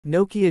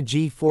Nokia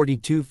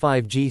G42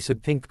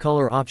 5G pink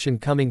color option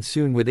coming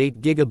soon with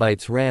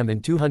 8GB RAM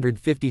and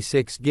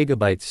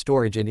 256GB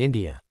storage in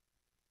India.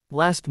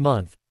 Last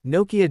month,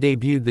 Nokia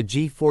debuted the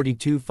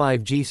G42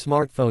 5G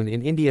smartphone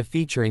in India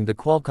featuring the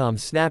Qualcomm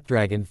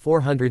Snapdragon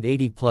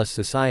 480 Plus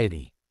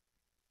Society.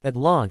 At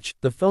launch,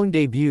 the phone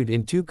debuted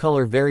in two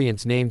color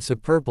variants named So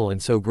Purple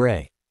and So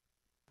Grey.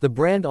 The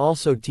brand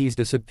also teased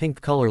a So Pink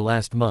color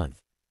last month.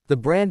 The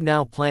brand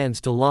now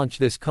plans to launch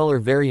this color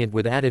variant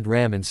with added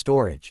RAM and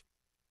storage.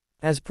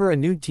 As per a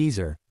new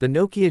teaser, the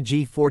Nokia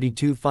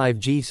G42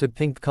 5G So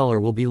Pink color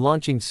will be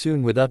launching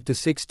soon with up to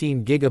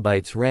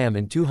 16GB RAM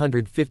and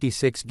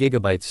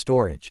 256GB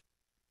storage.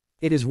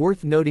 It is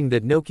worth noting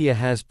that Nokia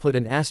has put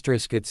an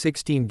asterisk at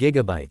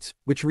 16GB,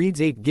 which reads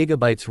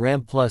 8GB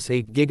RAM plus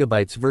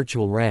 8GB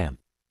virtual RAM.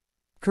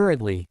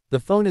 Currently, the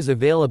phone is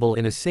available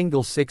in a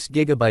single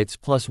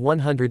 6GB plus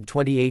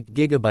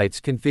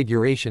 128GB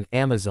configuration.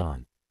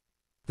 Amazon.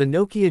 The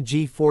Nokia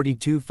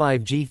G42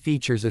 5G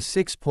features a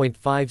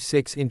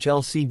 6.56-inch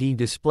LCD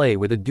display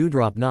with a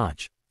dewdrop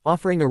notch,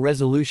 offering a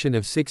resolution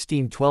of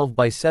 1612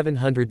 by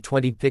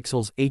 720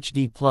 pixels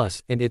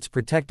HD+, and it's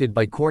protected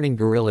by Corning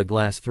Gorilla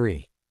Glass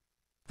 3.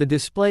 The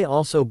display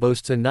also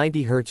boasts a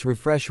 90Hz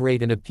refresh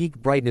rate and a peak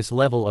brightness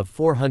level of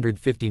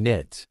 450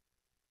 nits.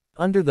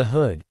 Under the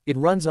hood, it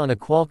runs on a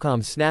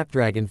Qualcomm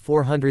Snapdragon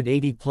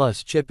 480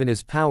 Plus chip and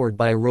is powered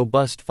by a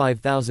robust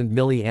 5000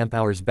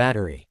 mAh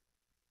battery.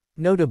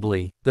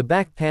 Notably, the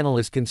back panel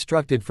is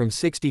constructed from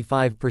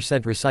 65%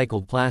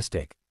 recycled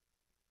plastic.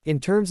 In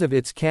terms of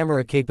its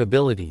camera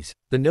capabilities,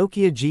 the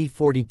Nokia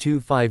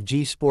G42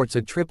 5G sports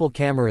a triple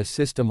camera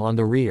system on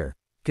the rear,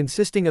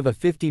 consisting of a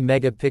 50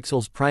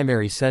 megapixels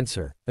primary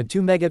sensor, a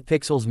 2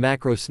 megapixels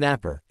macro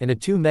snapper, and a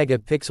 2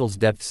 megapixels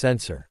depth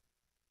sensor.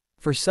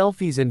 For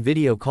selfies and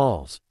video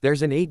calls,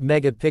 there's an 8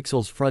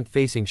 megapixels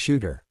front-facing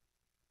shooter.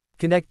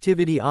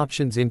 Connectivity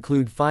options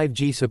include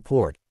 5G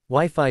support,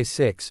 Wi-Fi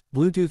 6,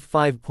 Bluetooth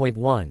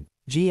 5.1,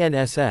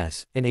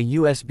 GNSS, and a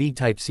USB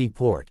Type-C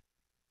port.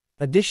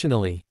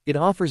 Additionally, it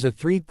offers a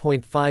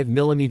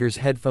 3.5mm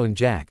headphone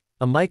jack,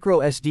 a micro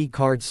SD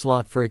card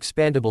slot for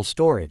expandable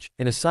storage,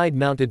 and a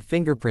side-mounted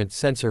fingerprint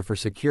sensor for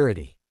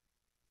security.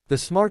 The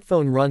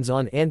smartphone runs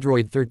on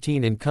Android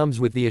 13 and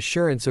comes with the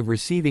assurance of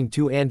receiving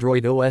 2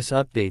 Android OS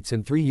updates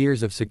and 3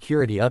 years of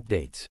security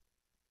updates.